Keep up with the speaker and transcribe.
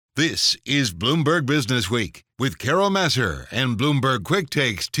This is Bloomberg Business Week with Carol Massar and Bloomberg Quick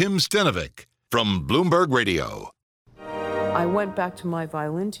Takes Tim Stenovic from Bloomberg Radio. I went back to my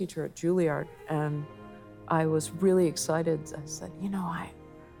violin teacher at Juilliard, and I was really excited. I said,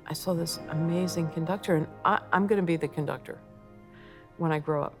 I saw this amazing conductor, and I'm going to be the conductor when I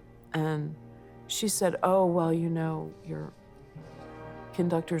grow up. And she said, oh, well, your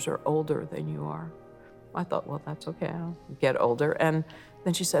conductors are older than you are. I thought, well, that's okay, I'll get older. And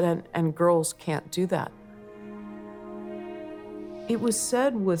then she said, and girls can't do that. It was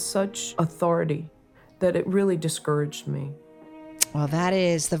said with such authority that it really discouraged me. Well, that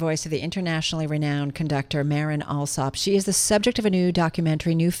is the voice of the internationally renowned conductor, Marin Alsop. She is the subject of a new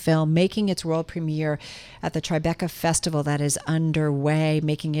film, making its world premiere at the Tribeca Festival that is underway,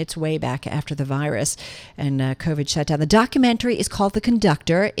 making its way back after the virus and COVID shutdown. The documentary is called The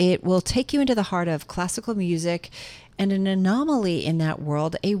Conductor. It will take you into the heart of classical music and an anomaly in that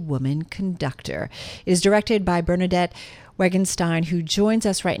world, a woman conductor. It is directed by Bernadette Wegenstein, who joins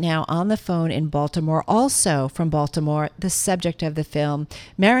us right now on the phone in Baltimore. Also from Baltimore, the subject of the film,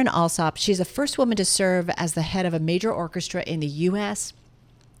 Marin Alsop. She's the first woman to serve as the head of a major orchestra in the U.S.,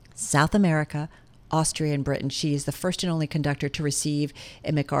 South America, Austria, and Britain. She is the first and only conductor to receive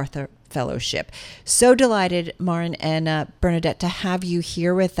a MacArthur Fellowship. So delighted, Marin and Bernadette, to have you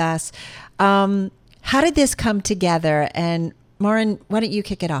here with us. How did this come together? And Marin, why don't you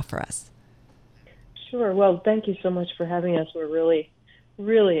kick it off for us? Sure. Well, thank you so much for having us. We're really,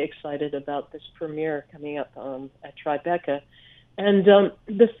 really excited about this premiere coming up at Tribeca. And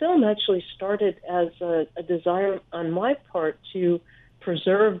the film actually started as a desire on my part to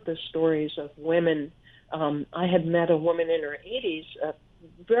preserve the stories of women. I had met a woman in her 80s, a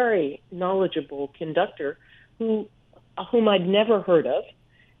very knowledgeable conductor whom I'd never heard of.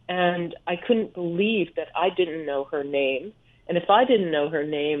 And I couldn't believe that I didn't know her name. And if I didn't know her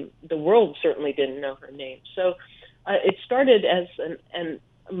name, the world certainly didn't know her name. So it started as, and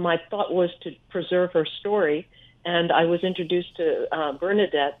my thought was to preserve her story. And I was introduced to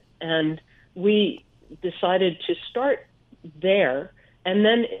Bernadette, and we decided to start there. And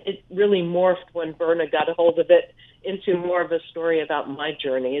then it really morphed when Berna got a hold of it into more of a story about my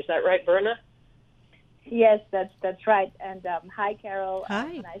journey. Is that right, Berna? Yes, that's right. And hi, Carol.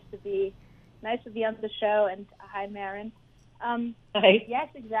 Hi. Nice to be on the show. And hi, Marin. Hi. Yes,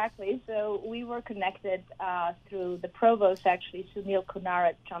 exactly. So we were connected through the provost, actually, Sunil Kunar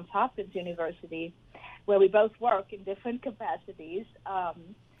at Johns Hopkins University, where we both work in different capacities.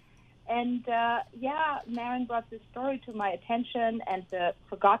 Marin brought this story to my attention and the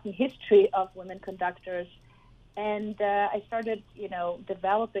forgotten history of women conductors. And I started,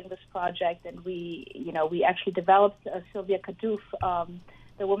 developing this project, and we actually developed Sylvia Kadouf,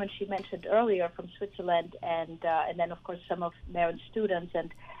 the woman she mentioned earlier from Switzerland, and then of course some of Marin's students.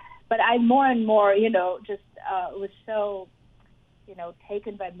 But I more and more, was so,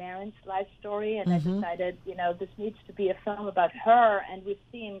 taken by Marin's life story, and Mm-hmm. I decided, this needs to be a film about her. And we've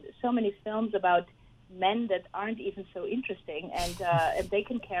seen so many films about men that aren't even so interesting, and they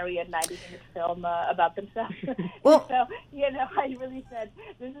can carry a 90-minute film about themselves. Well, so, I really said,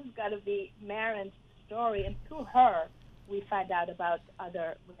 this has got to be Marin's story, and through her, we find out about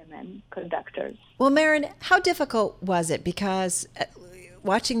other women conductors. Well, Marin, how difficult was it? Because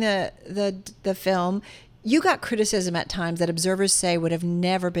watching the film, you got criticism at times that observers say would have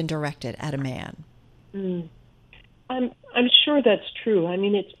never been directed at a man. I'm sure that's true. I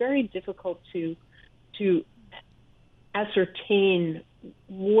mean, it's very difficult to ascertain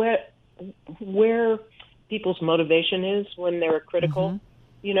where people's motivation is when they're critical. Mm-hmm.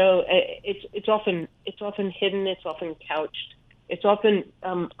 It's often hidden. It's often couched. It's often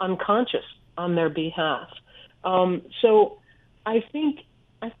unconscious on their behalf. So I think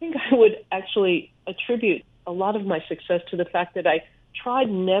I would actually attribute a lot of my success to the fact that I tried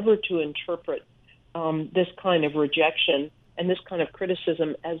never to interpret this kind of rejection and this kind of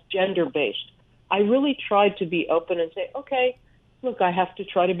criticism as gender-based. I really tried to be open and say, okay, look, I have to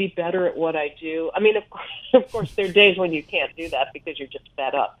try to be better at what I do. I mean, of course, there are days when you can't do that because you're just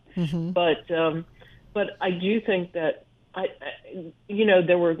fed up. Mm-hmm. But I do think that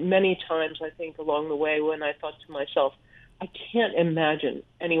there were many times, I think, along the way when I thought to myself, I can't imagine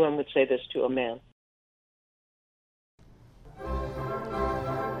anyone would say this to a man.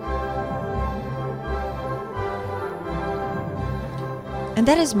 And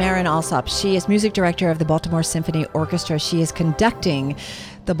that is Marin Alsop. She is music director of the Baltimore Symphony Orchestra. She is conducting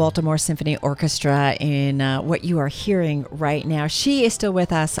the Baltimore Symphony Orchestra in what you are hearing right now. She is still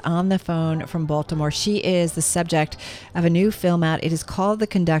with us on the phone from Baltimore. She is the subject of a new film out. It is called The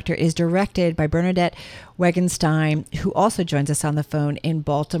Conductor. It is directed by Bernadette Wegenstein, who also joins us on the phone in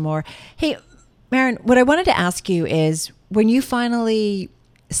Baltimore. Hey, Marin, what I wanted to ask you is, when you finally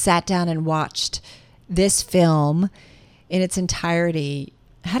sat down and watched this film in its entirety,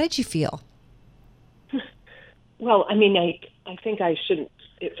 how did you feel? Well, I mean, I think I shouldn't,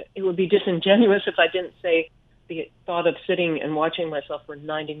 it would be disingenuous if I didn't say the thought of sitting and watching myself for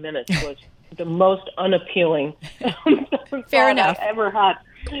 90 minutes was the most unappealing Fair enough. I ever had.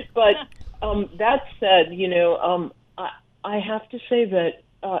 But that said, I have to say that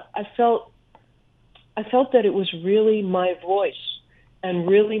I felt that it was really my voice and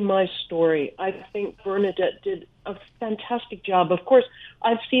really my story. I think Bernadette did a fantastic job. Of course,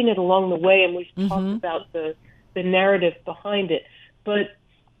 I've seen it along the way, and we've talked about the narrative behind it. But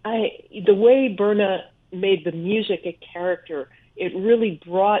the way Berna made the music a character, it really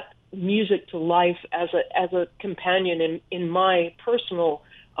brought music to life as a companion in my personal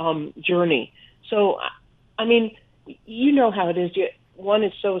journey. So, I mean, you know how it is. One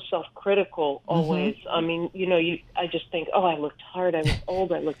is so self-critical always. I mean, I just think, oh, I look tired, I look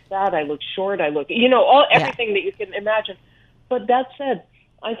old, I look fat, I look short, I look, everything that you can imagine. But that said,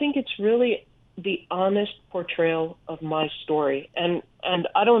 I think it's really the honest portrayal of my story, and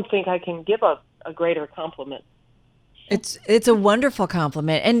I don't think I can give a greater compliment. It's a wonderful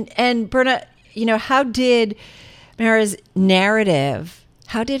compliment. And Berna, how did Mara's narrative,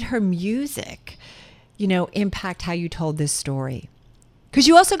 how did her music, impact how you told this story? Because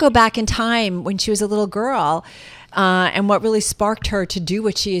you also go back in time when she was a little girl, and what really sparked her to do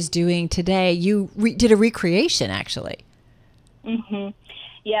what she is doing today. You did a recreation, actually.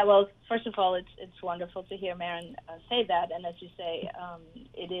 Yeah, well, first of all, it's wonderful to hear Marin say that, and as you say,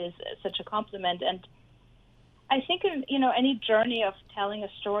 it is such a compliment. And I think, any journey of telling a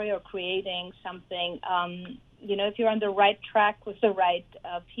story or creating something, if you're on the right track with the right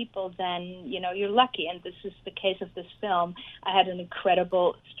people, then, you're lucky. And this is the case of this film. I had an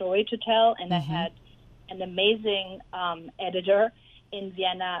incredible story to tell, and I had an amazing editor in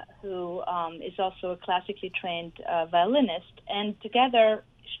Vienna who is also a classically trained violinist. And together,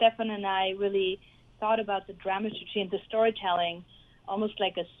 Stefan and I really thought about the dramaturgy and the storytelling almost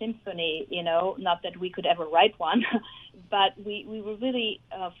like a symphony, not that we could ever write one, but we were really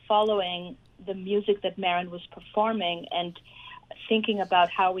following the music that Marin was performing and thinking about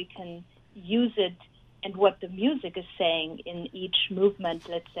how we can use it and what the music is saying in each movement,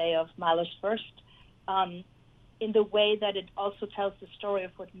 let's say, of Mahler's First, in the way that it also tells the story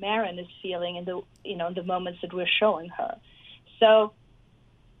of what Marin is feeling in the moments that we're showing her. So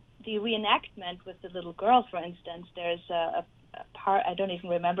the reenactment with the little girl, for instance, there's a part, I don't even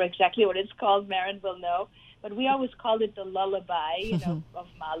remember exactly what it's called, Marin will know, but we always called it the lullaby, of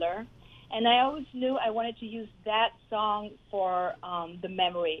Mahler. And I always knew I wanted to use that song for the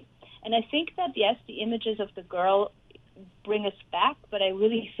memory. And I think that, yes, the images of the girl bring us back, but I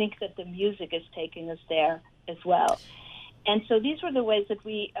really think that the music is taking us there as well. And so these were the ways that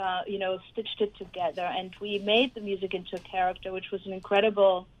we, stitched it together, and we made the music into a character, which was an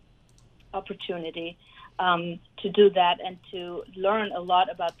incredible opportunity to do that and to learn a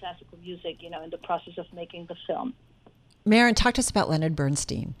lot about classical music, in the process of making the film. Marin, talk to us about Leonard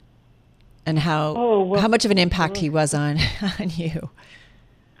Bernstein and how much of an impact he was on you.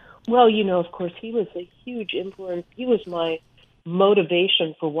 Well, of course, he was a huge influence. He was my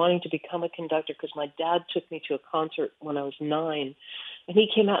motivation for wanting to become a conductor, because my dad took me to a concert when I was 9, and he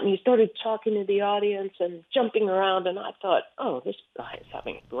came out and he started talking to the audience and jumping around, and I thought, oh, this guy is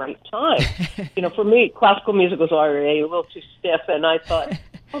having a great time. For me, classical music was already a little too stiff, and I thought,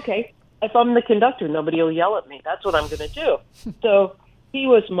 okay, if I'm the conductor, nobody will yell at me. That's what I'm going to do. So he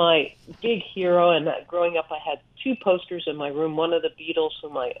was my big hero, and growing up I had 2 posters in my room, one of the Beatles,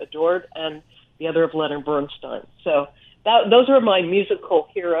 whom I adored, and the other of Leonard Bernstein. So those were my musical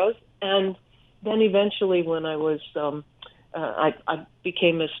heroes. And then eventually when I was, I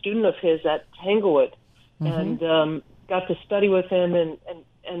became a student of his at Tanglewood, and got to study with him,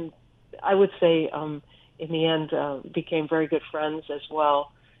 and I would say in the end became very good friends as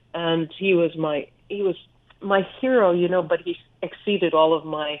well. And he was my hero, but he exceeded all of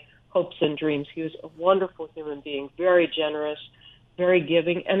my hopes and dreams. He was a wonderful human being, very generous, very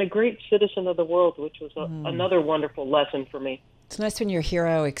giving, and a great citizen of the world, which was another wonderful lesson for me. It's nice when your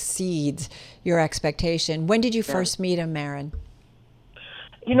hero exceeds your expectation. When did you first meet him, Marin?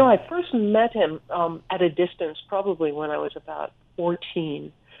 I first met him at a distance, probably when I was about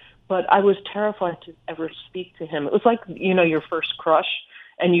 14, but I was terrified to ever speak to him. It was like, your first crush,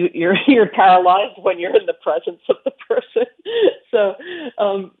 and you're paralyzed when you're in the presence of the person. So,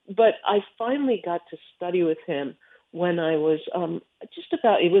 but I finally got to study with him when I was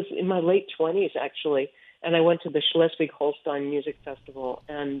it was in my late 20s, actually, and I went to the Schleswig-Holstein Music Festival,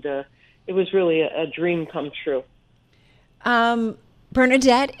 and it was really a dream come true.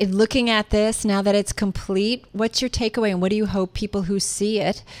 Bernadette, in looking at this, now that it's complete, what's your takeaway, and what do you hope people who see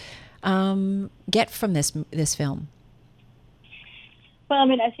it get from this film? Well, I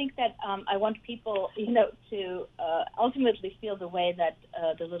mean, I think that I want people, to ultimately feel the way that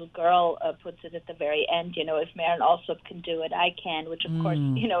the little girl puts it at the very end. If Marin Alsop can do it, I can, which of course,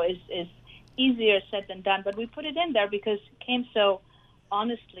 is easier said than done. But we put it in there because it came so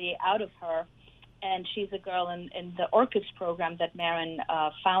honestly out of her. And she's a girl in the orchestra program that Marin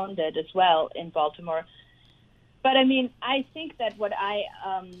founded as well in Baltimore. But I mean, I think that what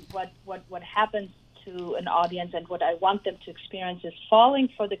happens to an audience and what I want them to experience is falling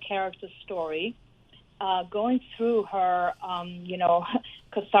for the character's story, going through her,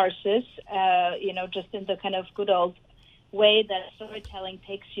 catharsis, just in the kind of good old way that storytelling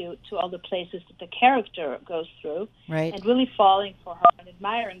takes you to all the places that the character goes through, right? And really falling for her and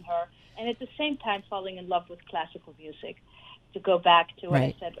admiring her, and at the same time falling in love with classical music, to go back to what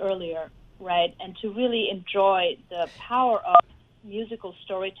I said earlier, right? And to really enjoy the power of musical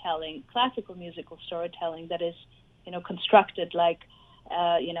storytelling, classical musical storytelling that is, constructed like,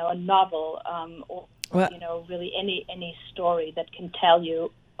 a novel, or really any story that can tell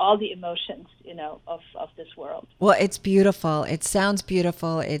you all the emotions, of this world. Well, it's beautiful. It sounds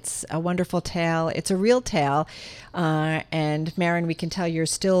beautiful. It's a wonderful tale. It's a real tale. And Marin, we can tell you're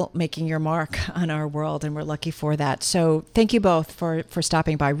still making your mark on our world, and we're lucky for that. So thank you both for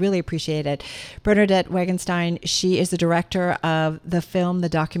stopping by. Really appreciate it. Bernadette Wegenstein, she is the director of the film, the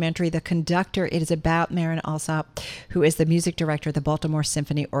documentary, The Conductor. It is about Marin Alsop, who is the music director of the Baltimore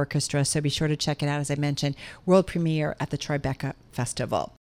Symphony Orchestra. So be sure to check it out, as I mentioned, world premiere at the Tribeca Festival.